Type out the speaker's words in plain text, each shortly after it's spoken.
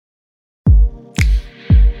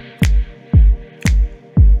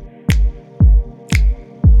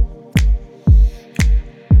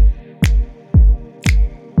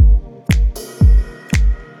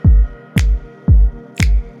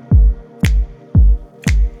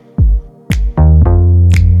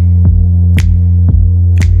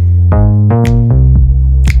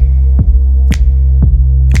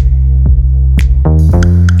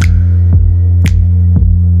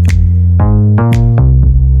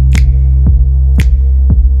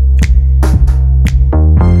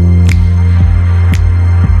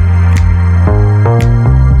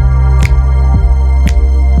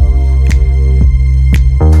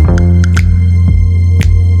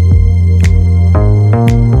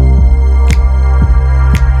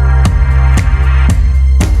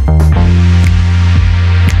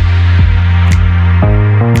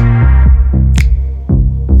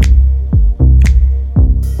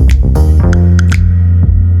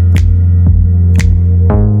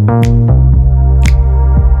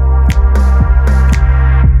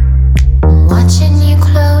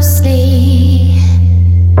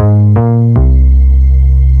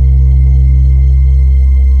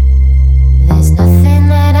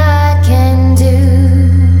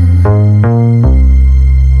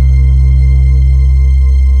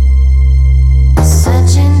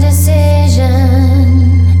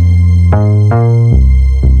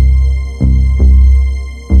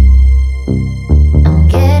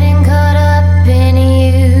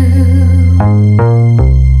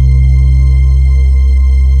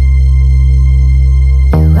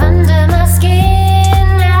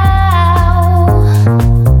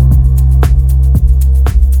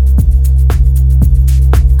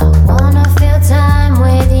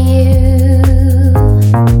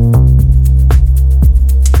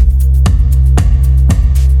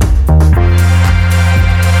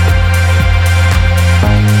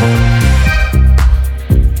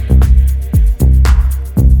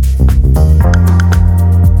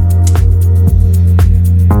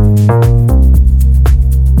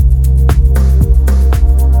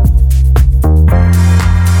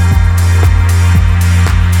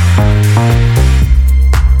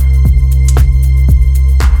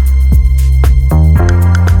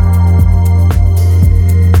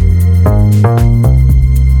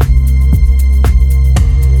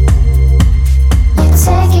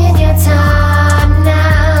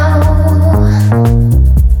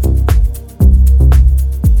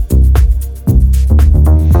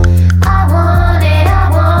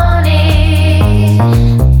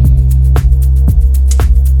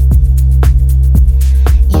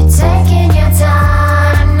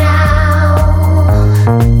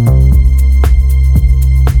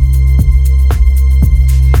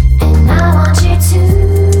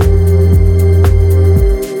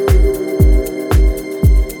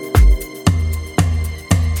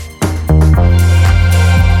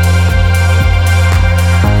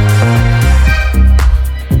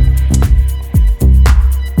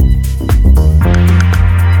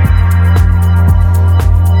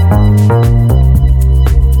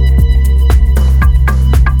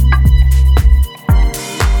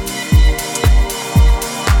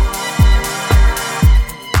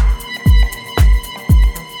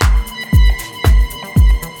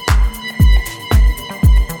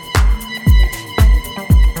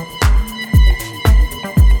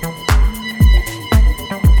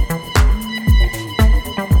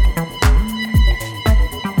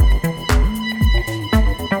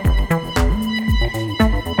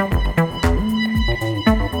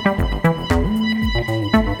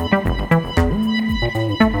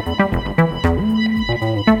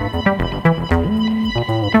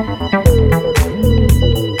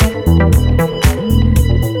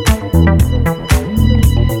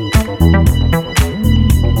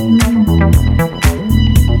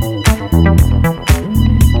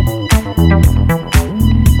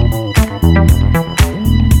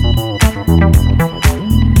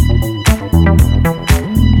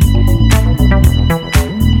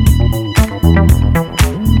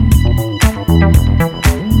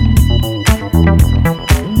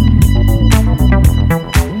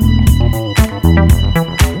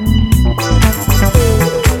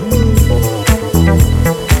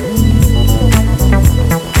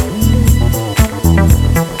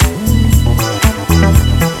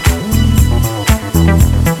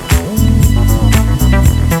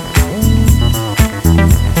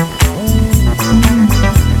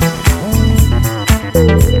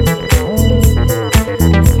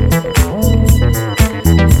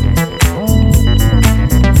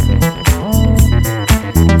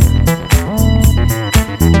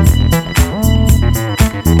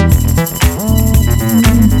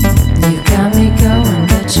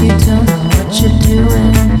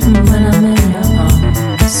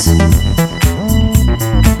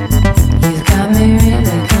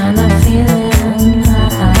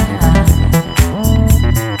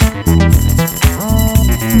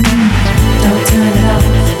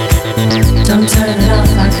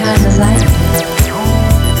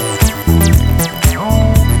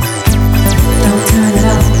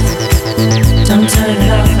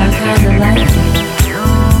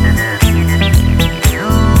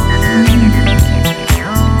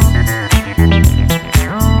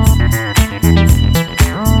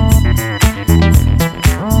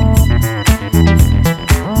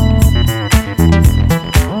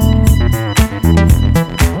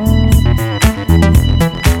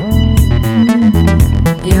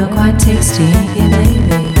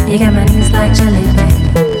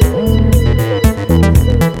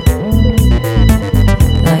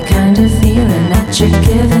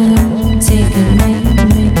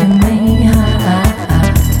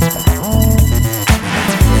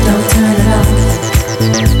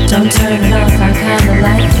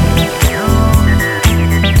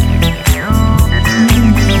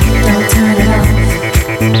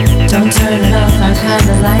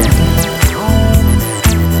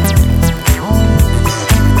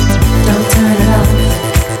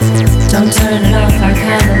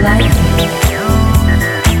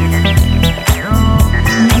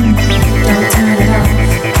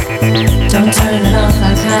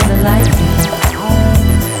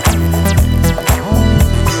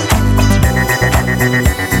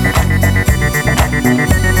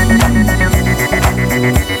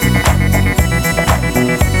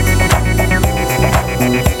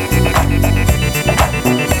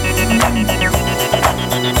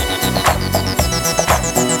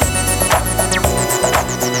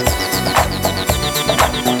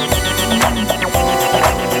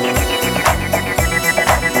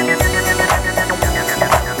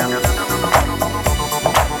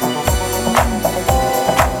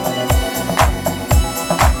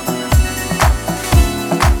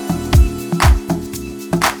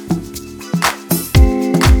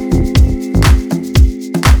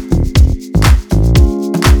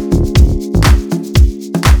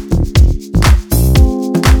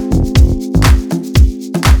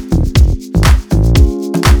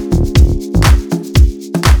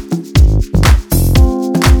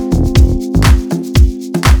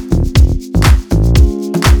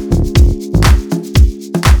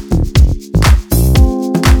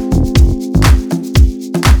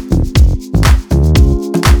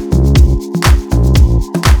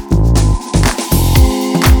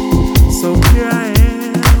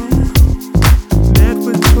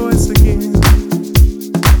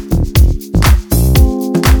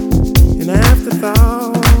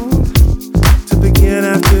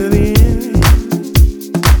after the end.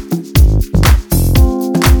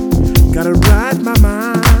 Gotta ride my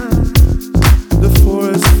mind, the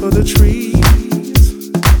forest for the trees.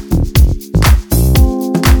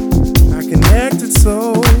 Our connected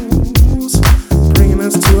souls, bringing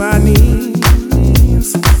us to our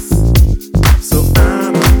knees. So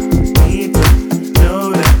I need to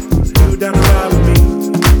know that you down the ride with me,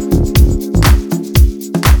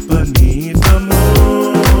 but need for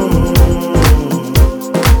more.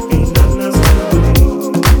 Ain't nothing else to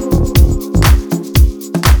believe.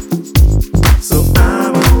 So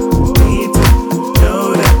I need to know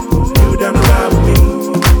that you down the ride with me,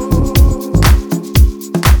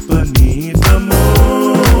 but need for more.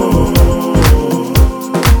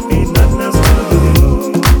 Ain't nothing else to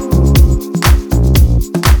believe.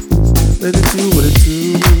 Let it do what it do.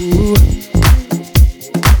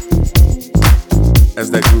 As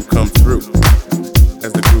that groove come through,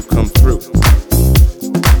 as the groove come through,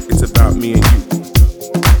 it's about me and you.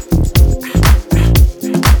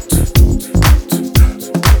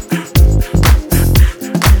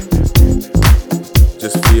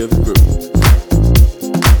 Just feel the groove.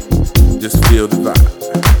 Just feel the vibe.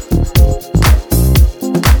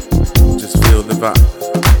 Just feel the vibe.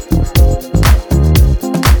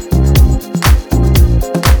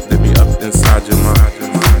 Let me up inside your mind.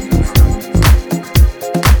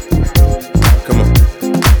 Come on,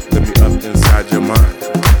 let me up inside your mind.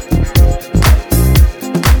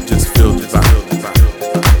 Just feel the vibe.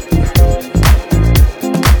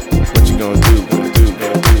 What you gonna do?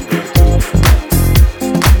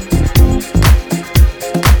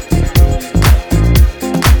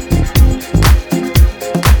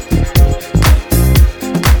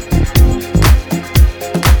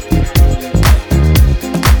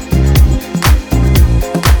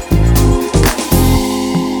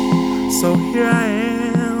 So here I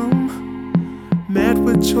am, met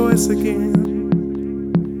with choice again.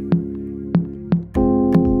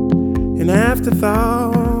 An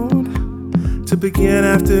afterthought to begin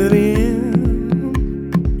after the end.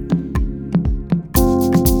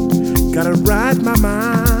 Gotta ride my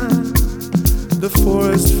mind, the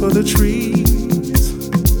forest for the trees.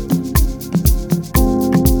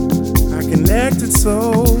 Our connected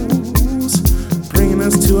souls, bringing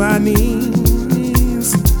us to our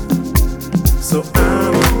knees. So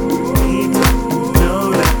I need to know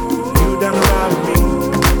that you down the ride with me,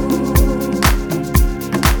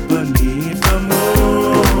 but need for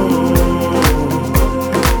more.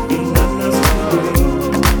 Ain't nothing else to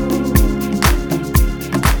believe.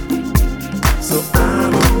 So I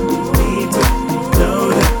need to know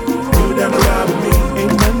that you down the ride with me,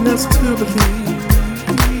 ain't nothing else to believe,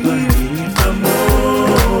 but need for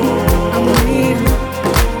more. I'ma need it.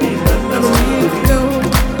 Ain't nothing else to believe.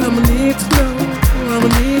 I'ma need to know. I'ma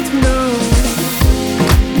need to know.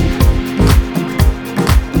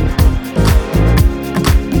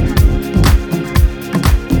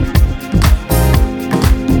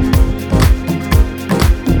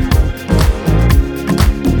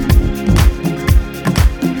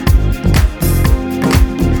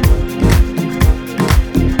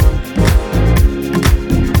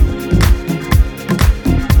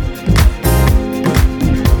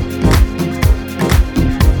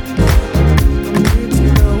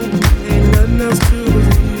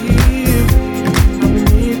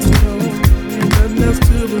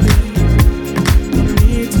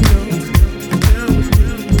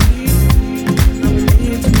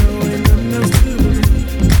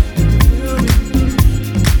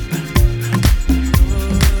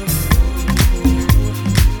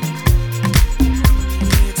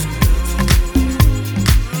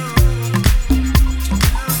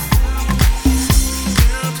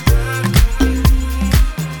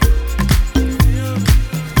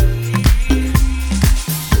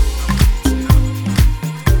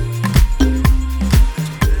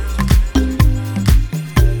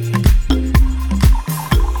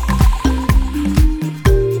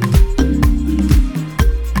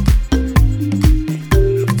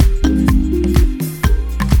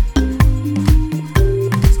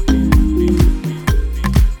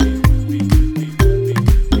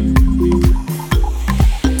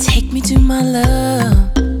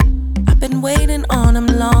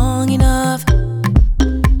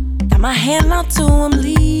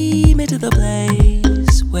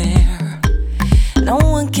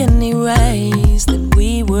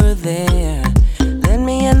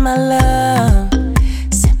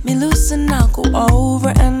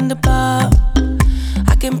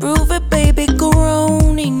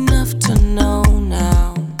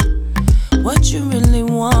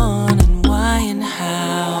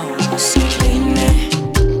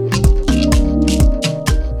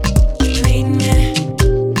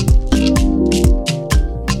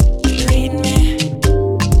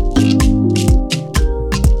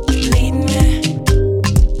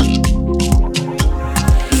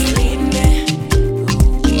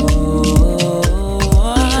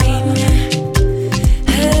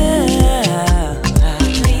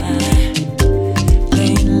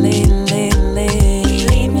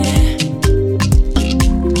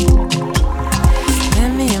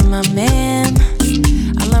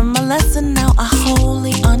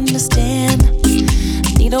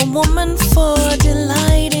 woman for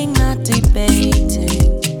delighting, not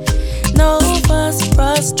debating. No fuss,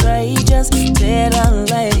 frustrate, just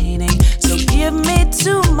titillating. So give me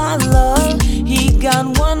to my love. He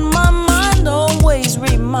got one my mind always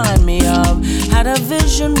remind me of. Had a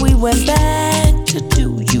vision we went back to.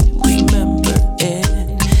 Do you remember it?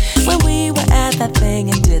 When we were at that thing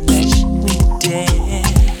and did that shit we did.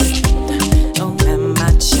 Oh, am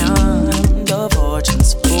I charmed? The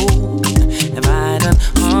fortune's fool. If I done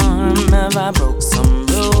harm, if I broke some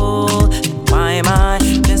rule, then why am I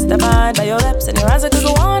mystified by your lips and your eyes? I could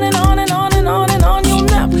go on and on and on and on and on. You'll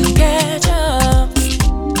never catch up.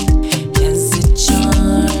 Is it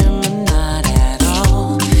charm or not at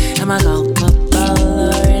all? Am I culpable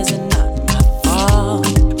or is it not my fault?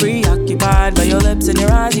 Preoccupied by your lips and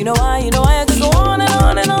your eyes. You know why I could go on and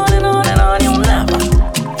on and on and on and on. You'll never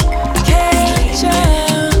catch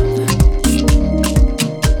up.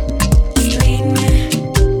 Lead me.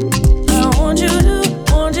 I want you to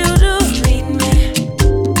lead me.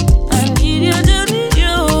 I need you to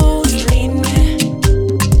lead me.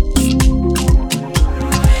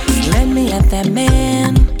 Let me at that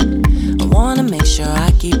man. I wanna make sure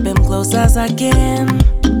I keep him close as I can.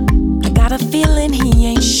 I got a feeling he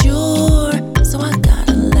ain't sure, so I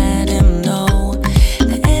gotta let him know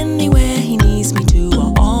that anywhere he needs me to,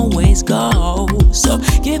 I'll always go. So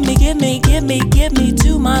give me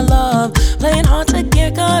to my love. Playing hard to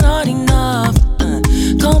get, got hard enough.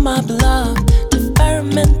 Call my bluff.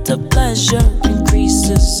 Deferment of pleasure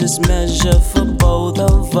increases its measure for both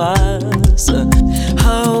of us.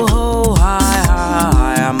 Ho, ho,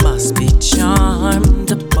 hi, I must be charmed.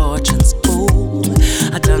 The fortune's fool.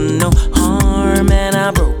 I done no harm and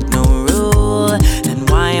I broke no rule. Then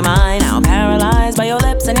why am I now paralyzed by your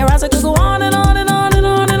lips and your eyes? I could go on and on and on and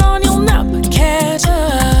on and on. You'll never catch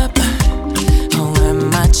up. Oh,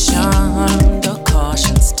 am I charmed or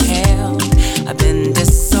caution's tale? I've been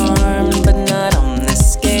disarmed but not on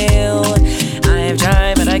this scale. I have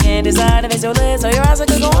tried but I can't decide if it's your lips or your eyes. I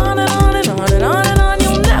could go on and on and on and on and on.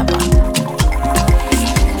 You'll never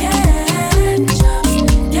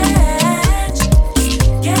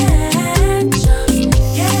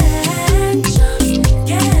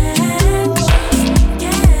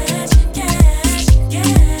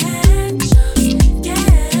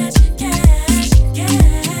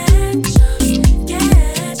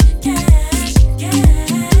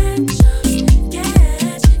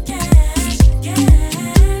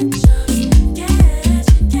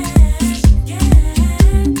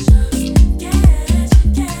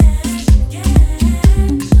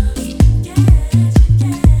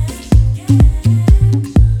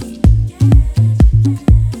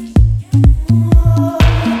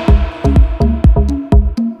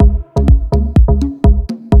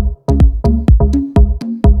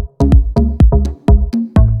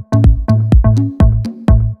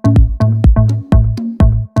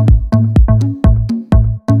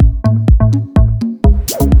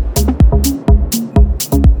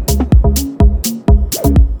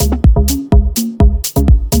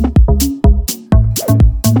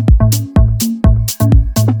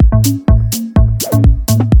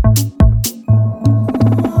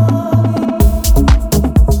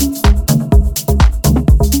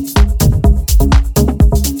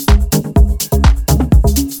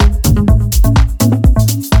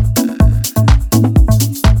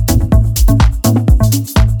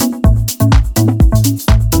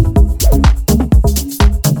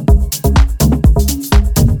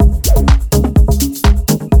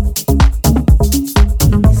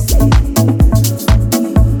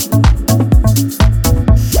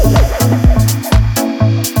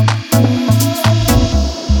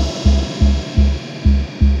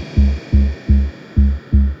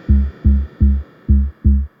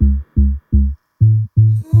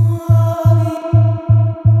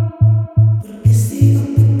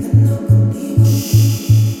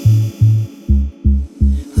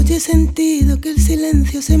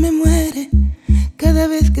Se me muere cada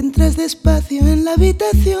vez que entras despacio en la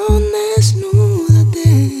habitación.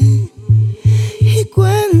 Desnúdate y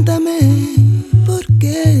cuéntame por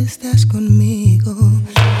qué estás conmigo.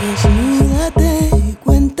 Desnúdate y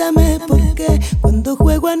cuéntame por qué cuando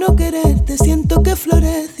juego a no quererte siento que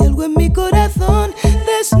florece algo en mi corazón.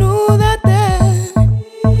 Desnúdate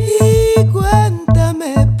y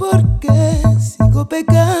cuéntame por qué sigo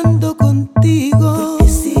pecando contigo.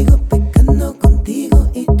 Porque sigo pecando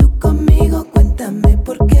contigo. Y tú conmigo, cuéntame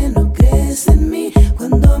por qué no crees en mí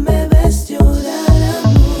cuando me ves llorar,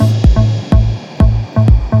 amor.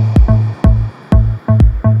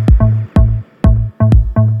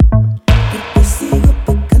 Porque sigo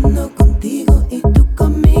pecando contigo y tú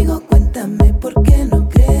conmigo, cuéntame por qué no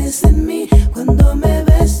crees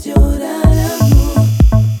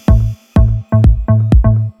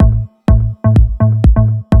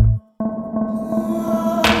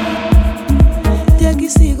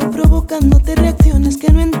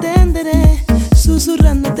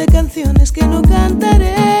cantándote canciones que no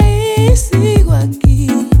cantaré y sigo aquí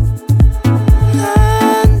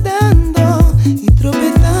andando y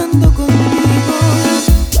tropezando contigo.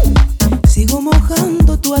 Sigo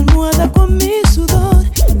mojando tu almohada con mi sudor,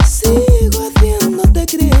 sigo haciéndote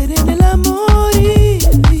creer en el amor y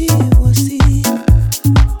vivo así.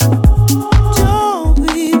 Yo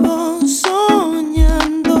vivo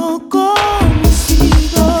soñando contigo.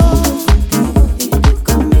 Contigo y tú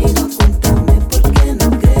conmigo, cuéntame por qué no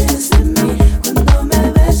crees en mí cuando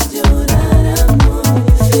me ves llorar, amor.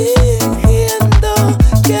 Fingiendo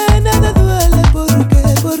que nada duele, porque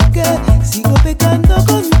sigo pecando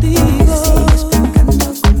contigo. Sigues pecando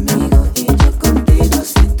conmigo y yo contigo,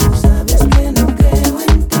 si tú sabes que no creo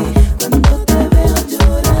en ti cuando te veo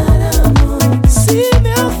llorar, amor. Si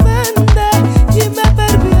me ofende y me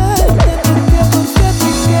pervierte, porque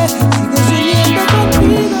sigo soñando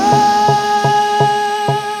contigo.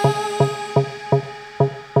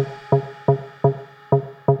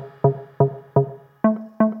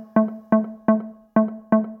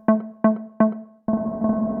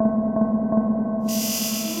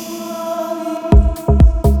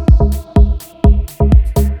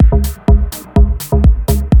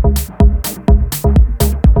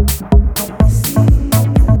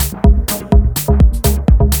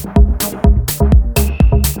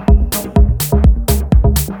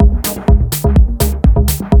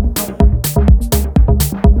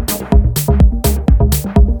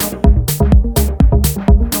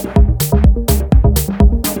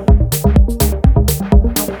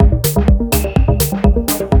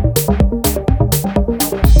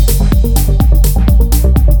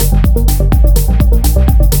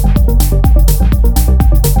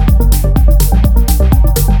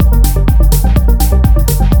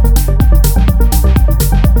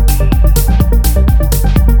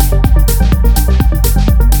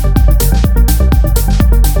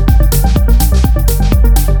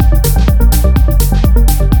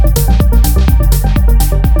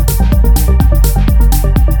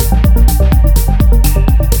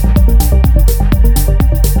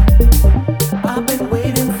 I've been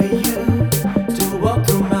waiting for you to walk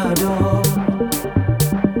through my door.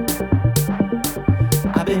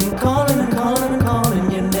 I've been calling and calling and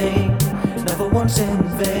calling your name, never once in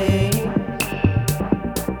vain.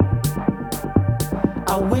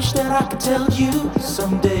 I wish that I could tell you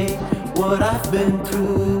someday what I've been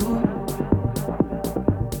through.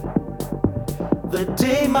 The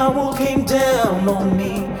day my world came down on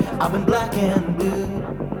me, I've been black and blue.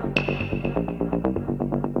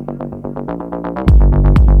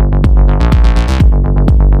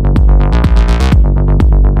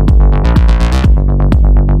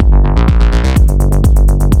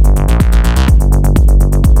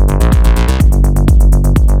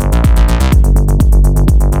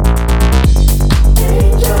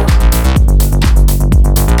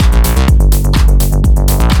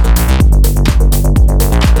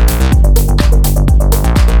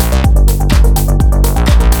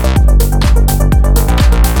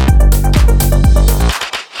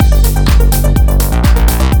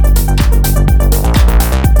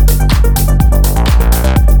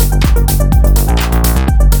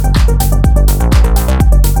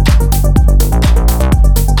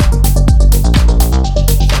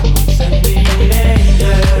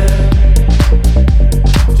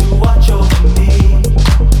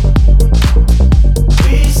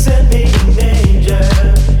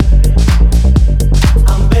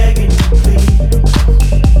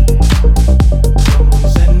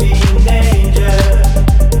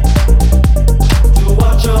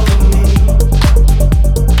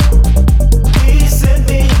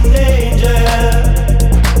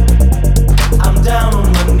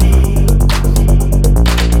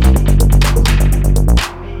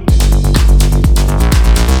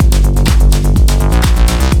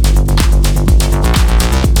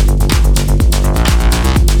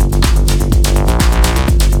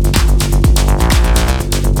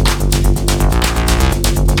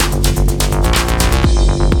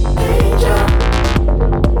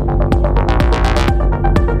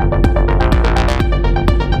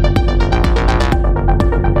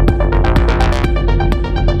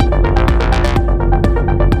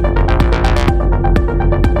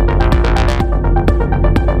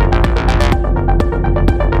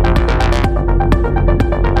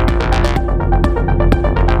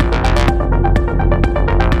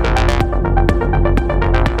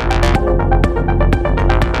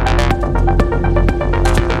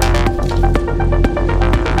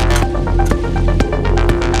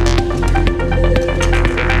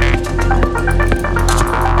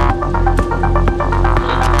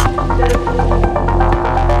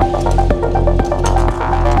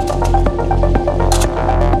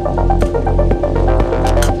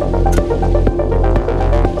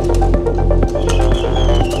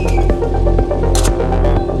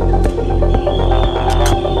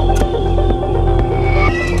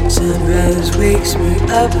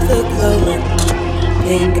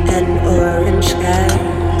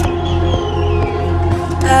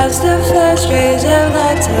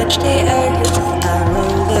 the earth, I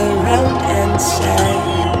roll around and sigh.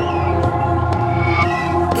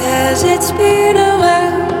 'Cause it's been a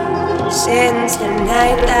while since the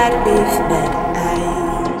night that we've met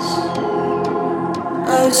eyes.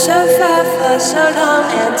 Oh, so far for so long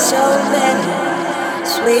and so many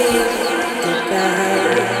sweet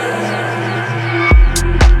goodbyes.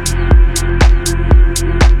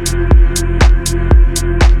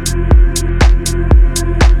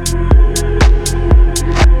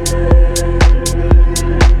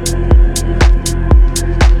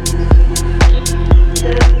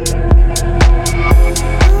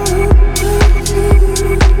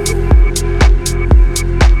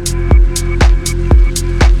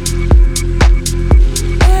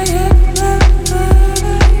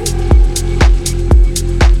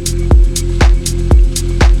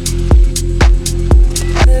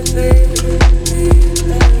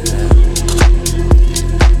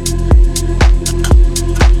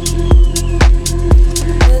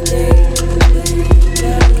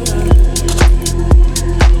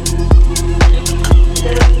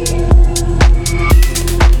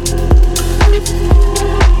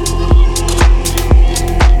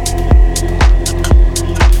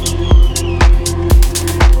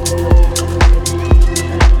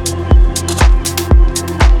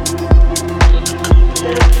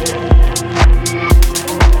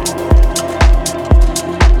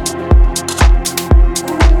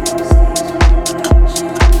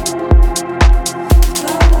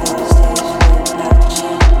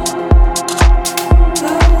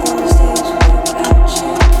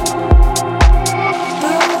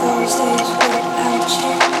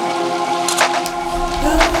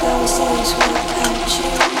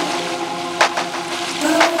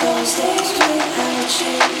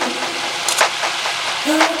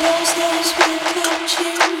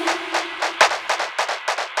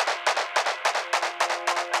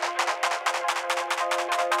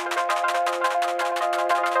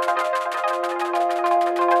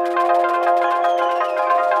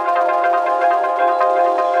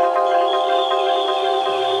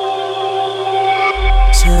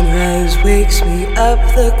 Sunrise wakes me up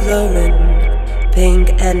the glowing pink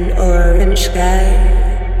and orange sky.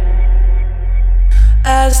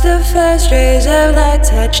 As the first rays of light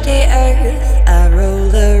touch the earth, I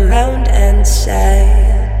roll around and sigh.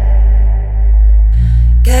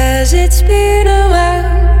 'Cause it's been a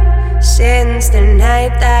while since the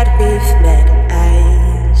night that we've met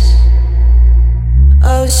eyes.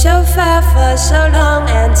 Oh, so far for so long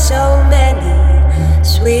and so many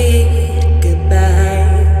sweet goodbyes.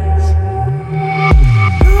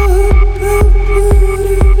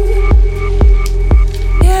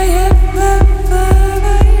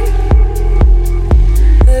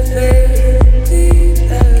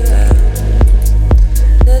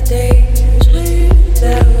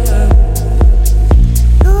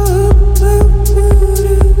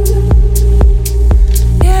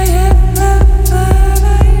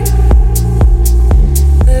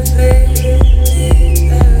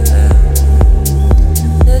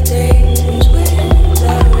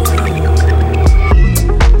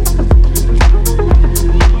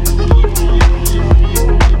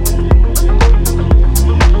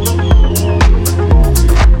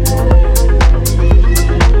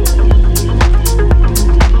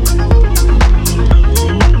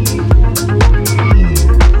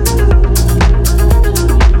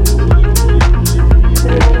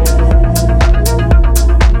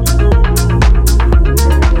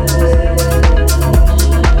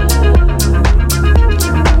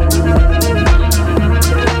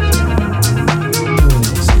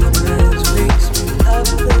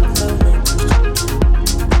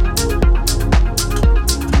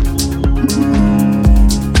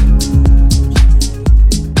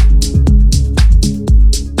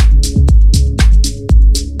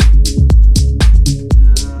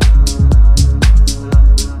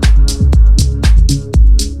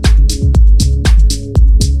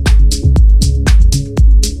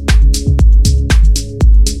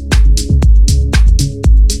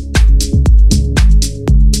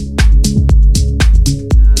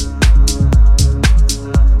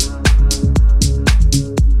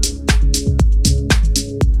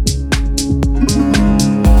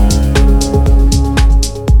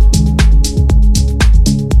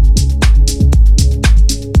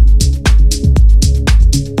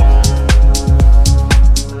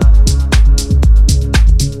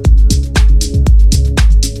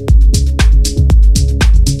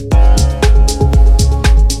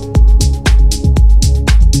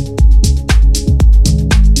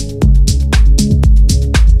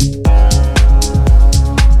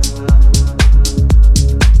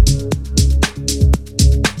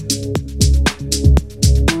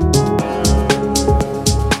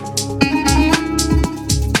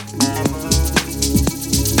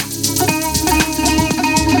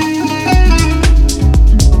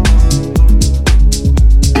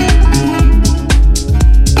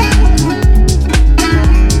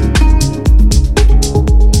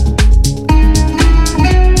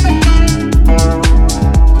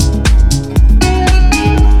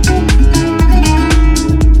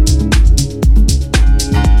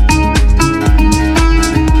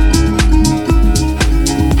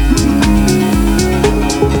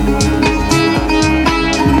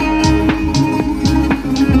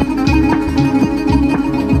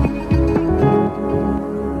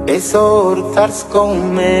 sortars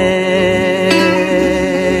komen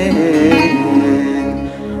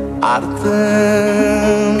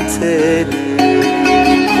ardın teli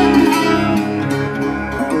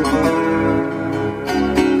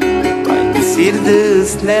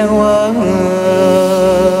Sirdes nevat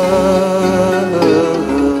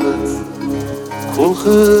Kul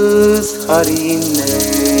kız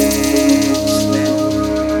harine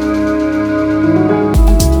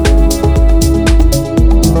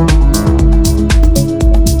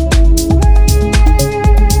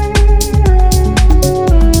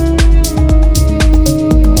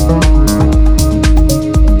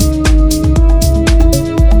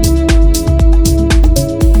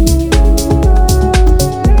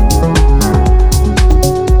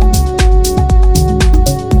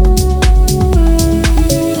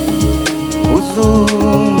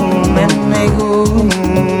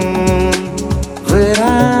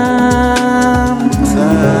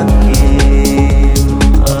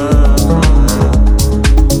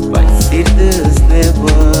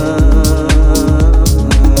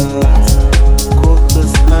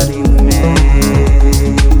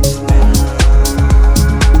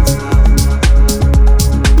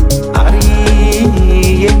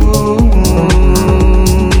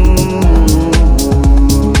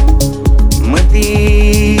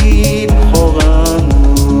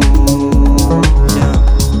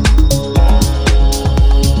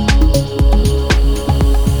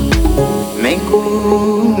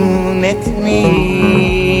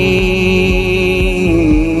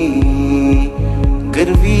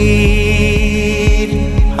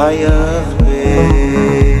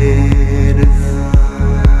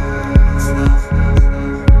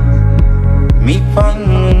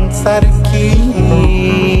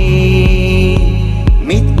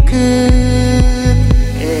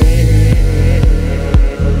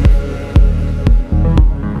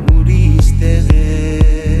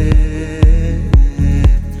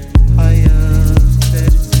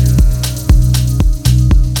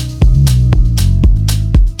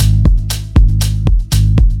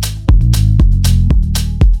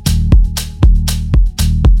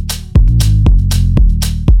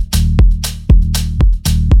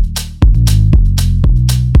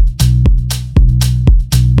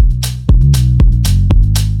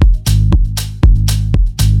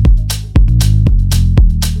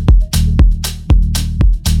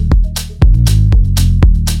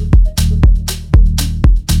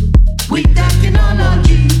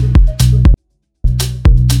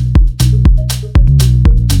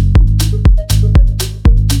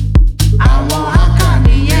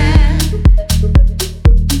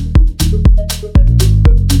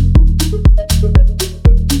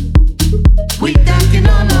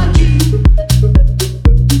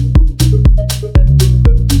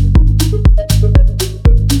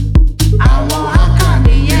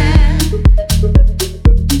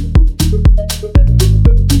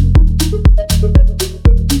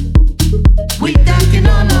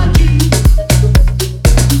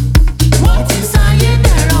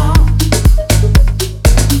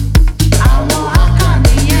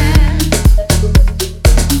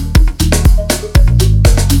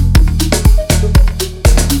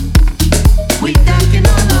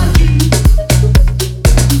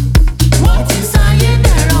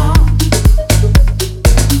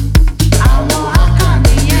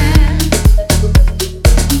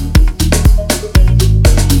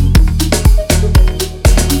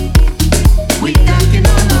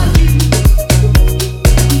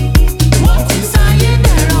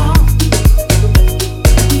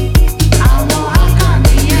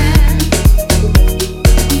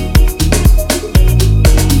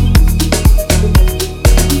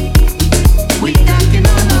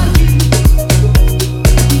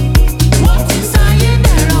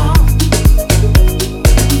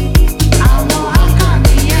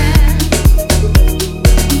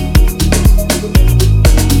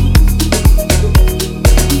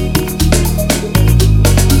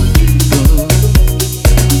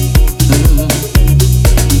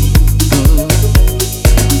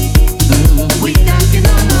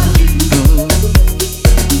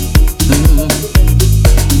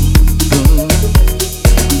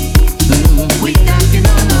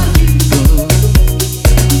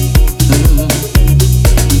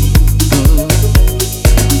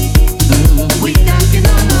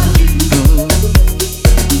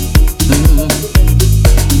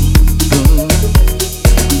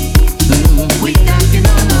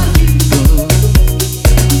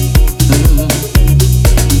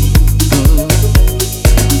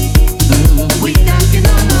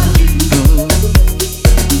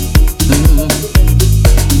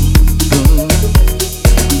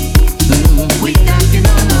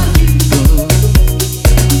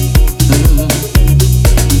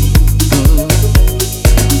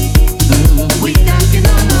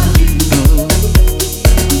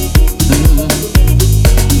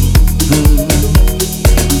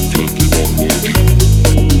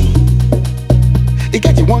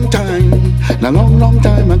one time, a long, long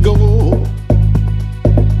time ago.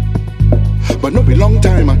 But no be long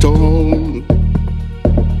time at all.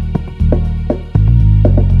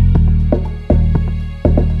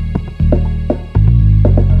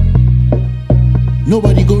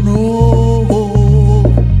 Nobody go know.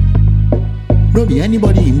 No be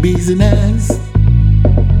anybody in business.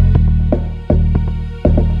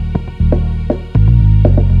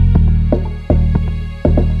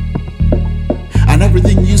 And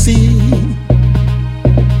everything you see,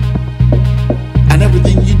 and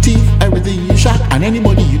everything you teeth, everything you shot, and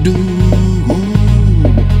anybody you do.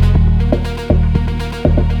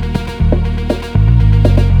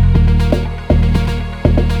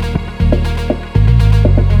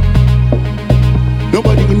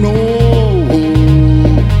 Nobody can know.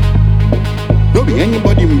 No be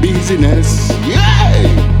anybody in business. Yeah.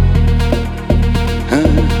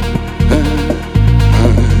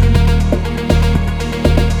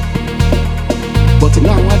 But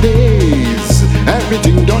nowadays,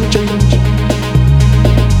 everything don't change.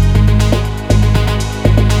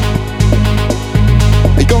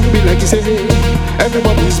 It can't be like you say,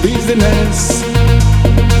 everybody's business.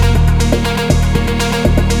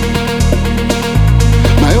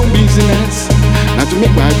 My own business, not to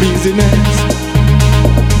make my business.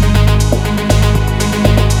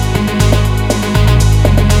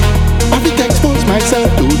 I think I expose myself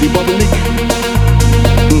to the public.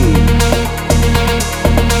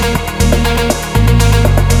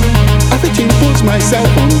 I think I impose myself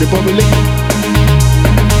on the public.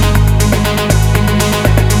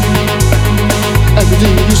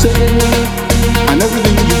 Everything you say, and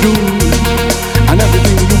everything you do, and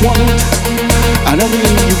everything you want, and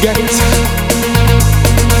everything you get,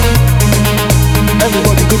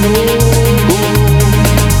 everybody could know.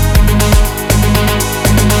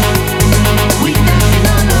 We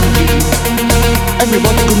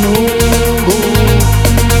everybody could know.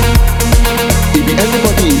 It be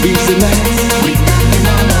everybody in business. We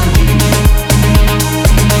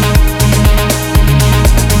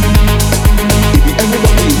it be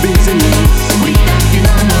everybody in business. We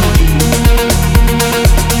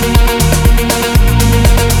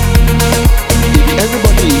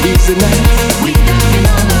everybody in business. We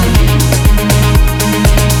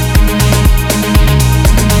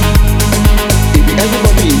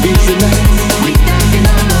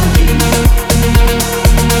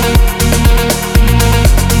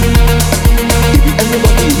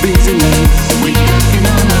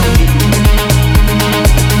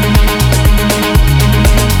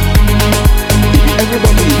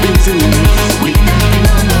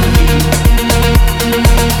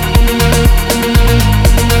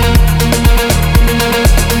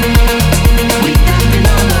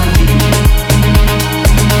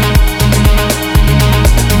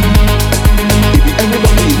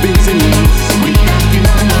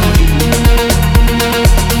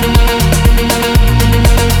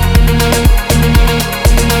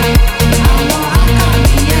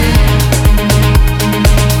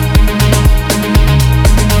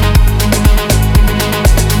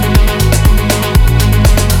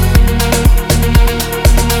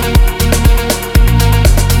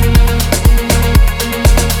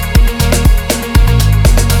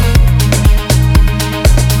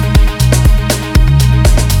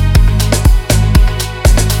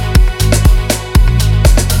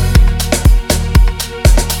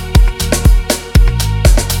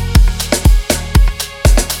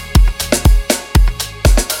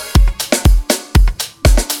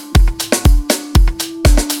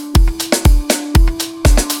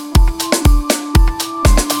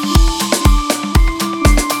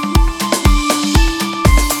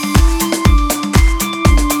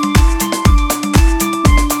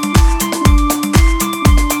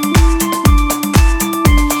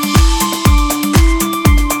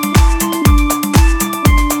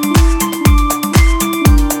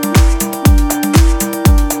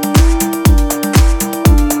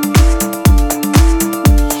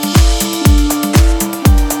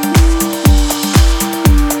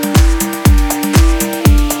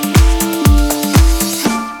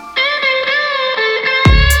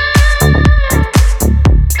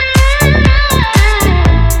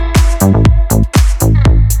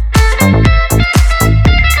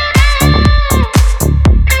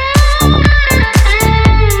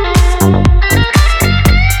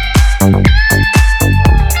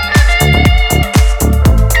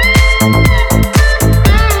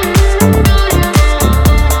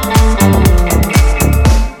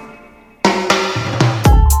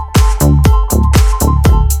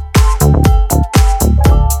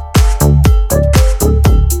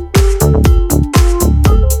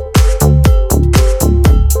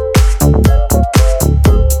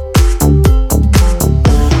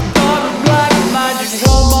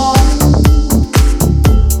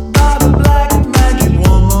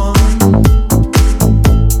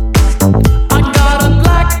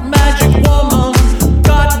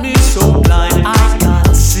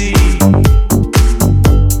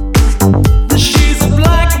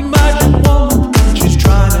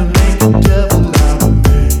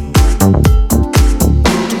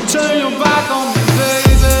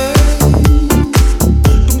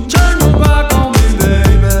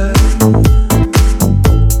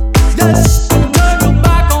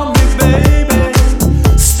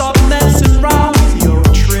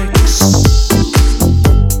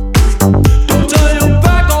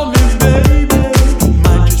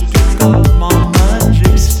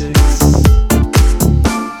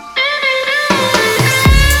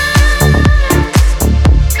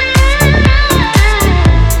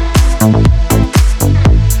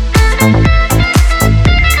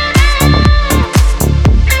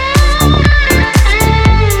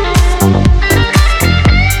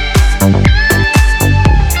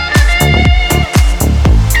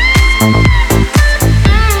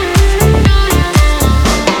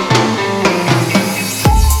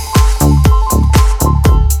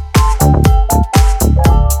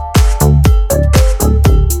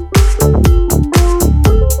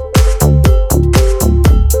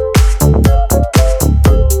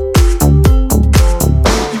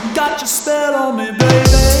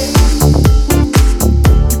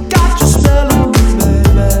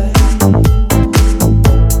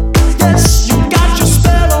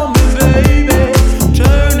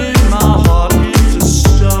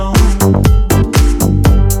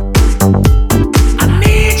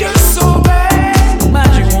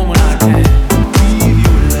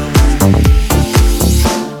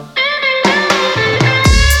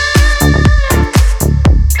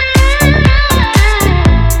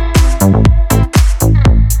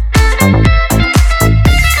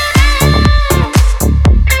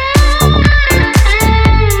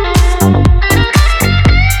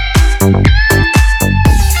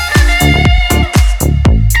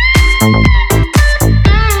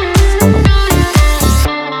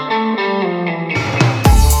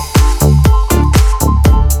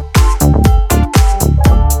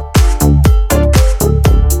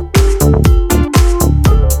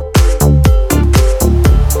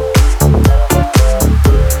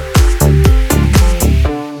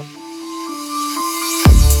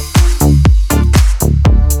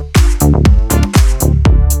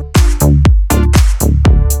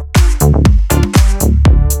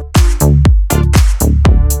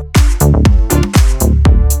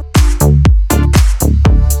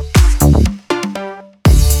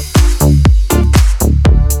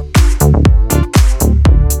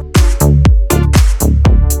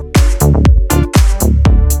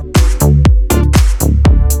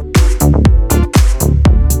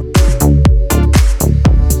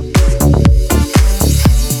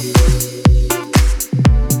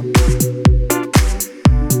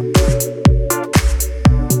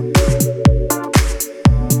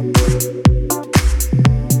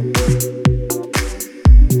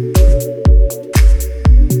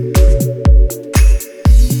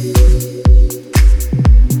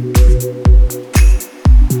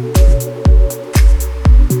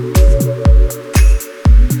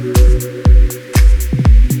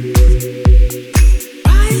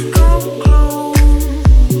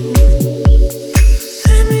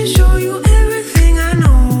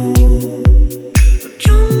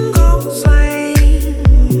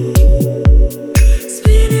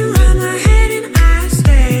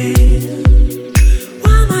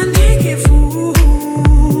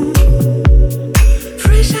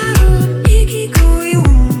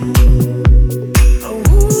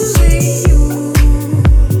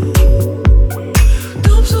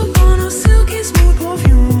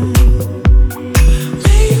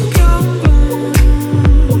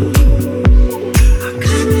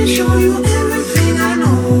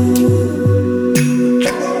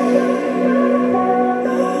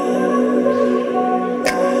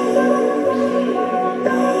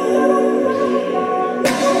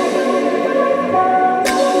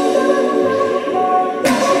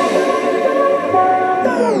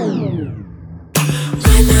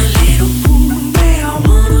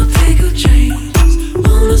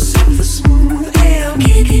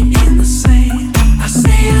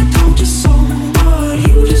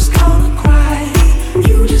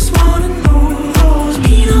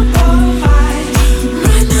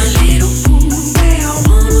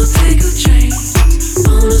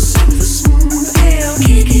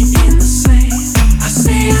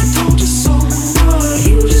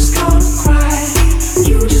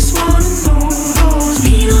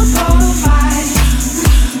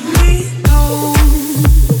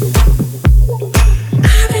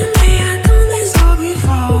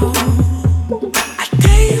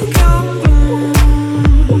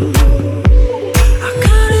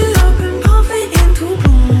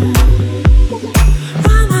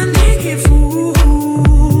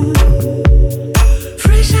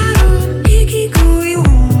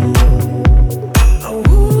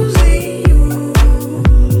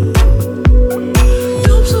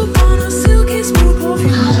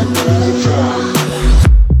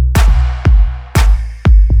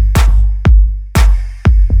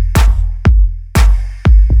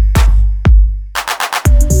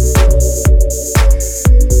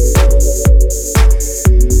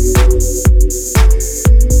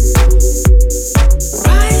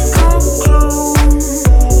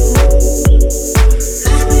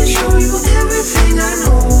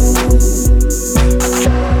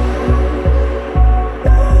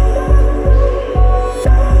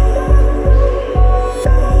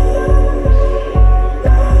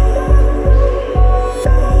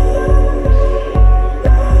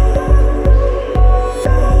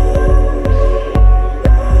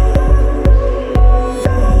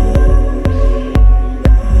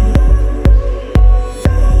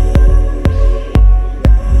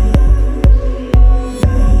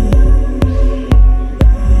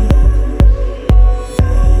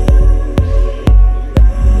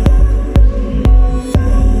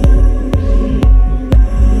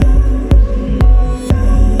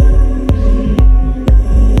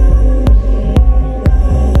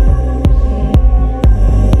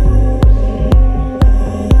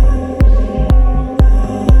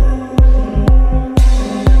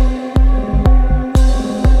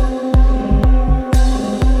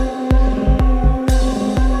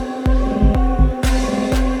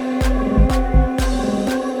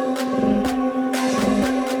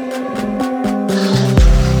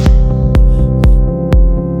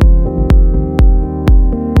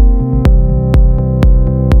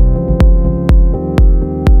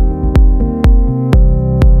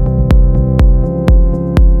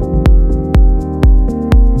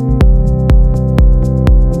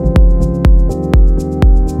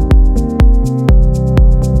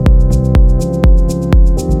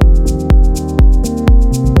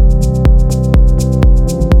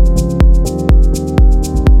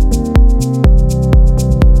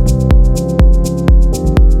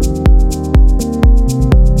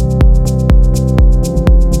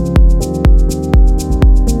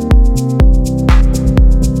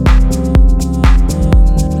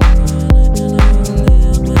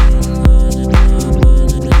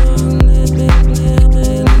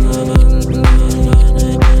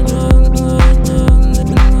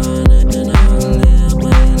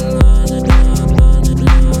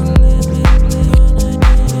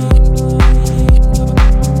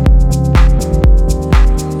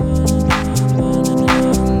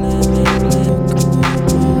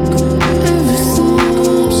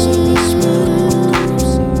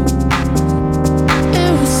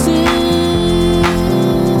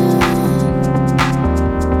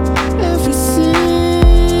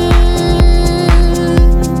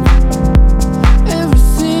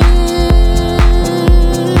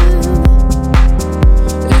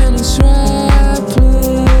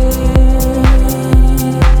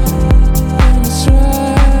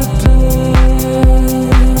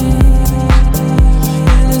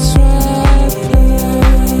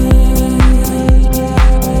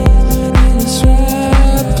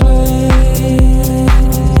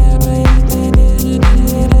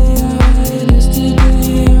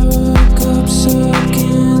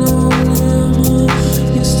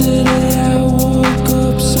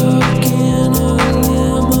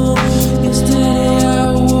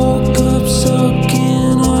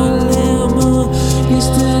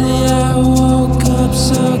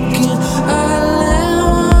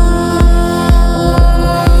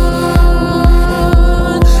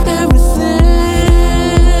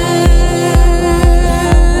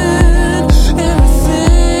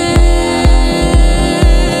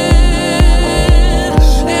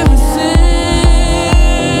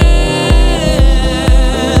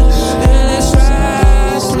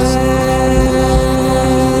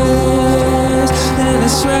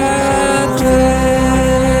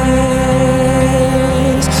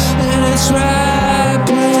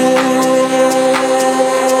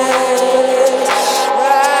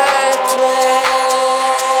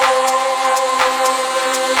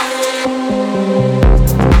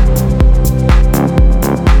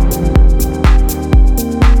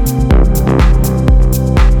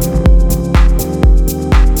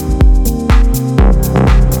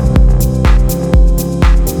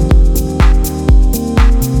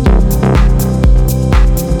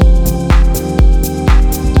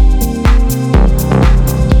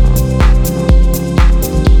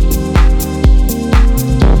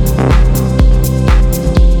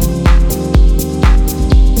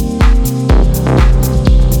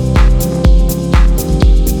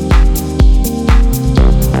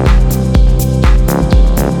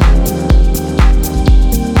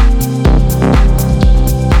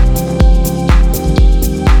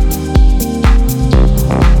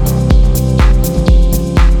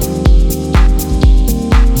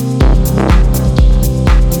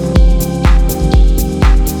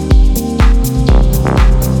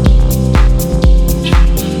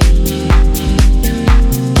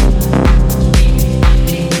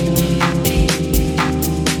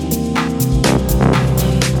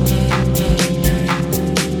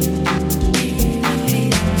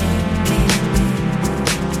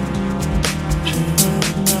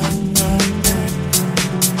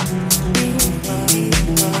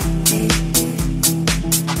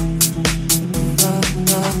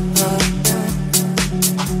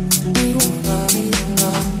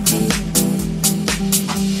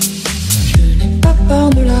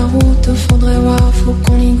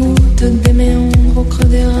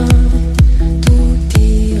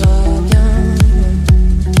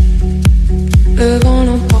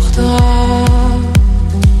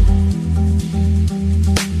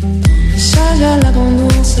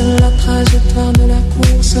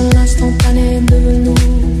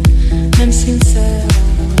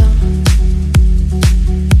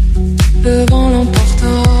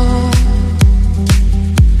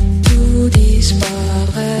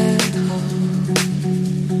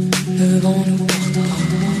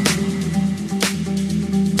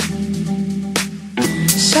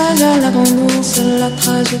vers la grande ours, la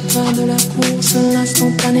trajectoire de la course,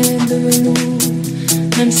 l'instantané de velours,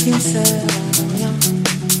 même s'il sert à rien.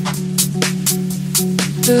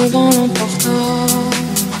 Devant l'emportant,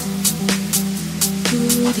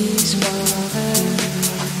 tout disparaît.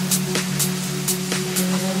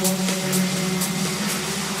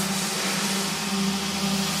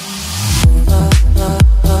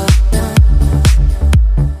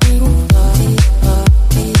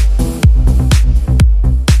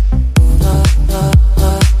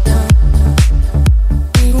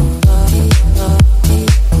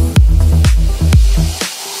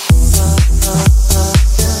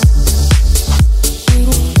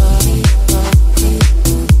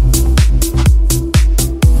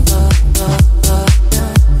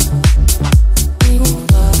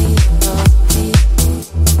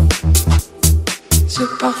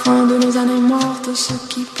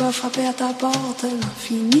 Frapper à ta porte,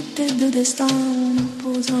 l'infinité de destin en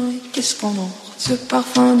opposant, et qu'est-ce qu'on en ressent? Ce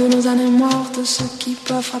parfum de nos années mortes, ceux qui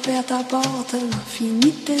peuvent frapper à ta porte,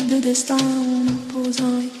 l'infinité de destin en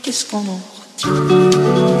opposant, et qu'est-ce qu'on en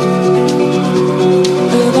retient?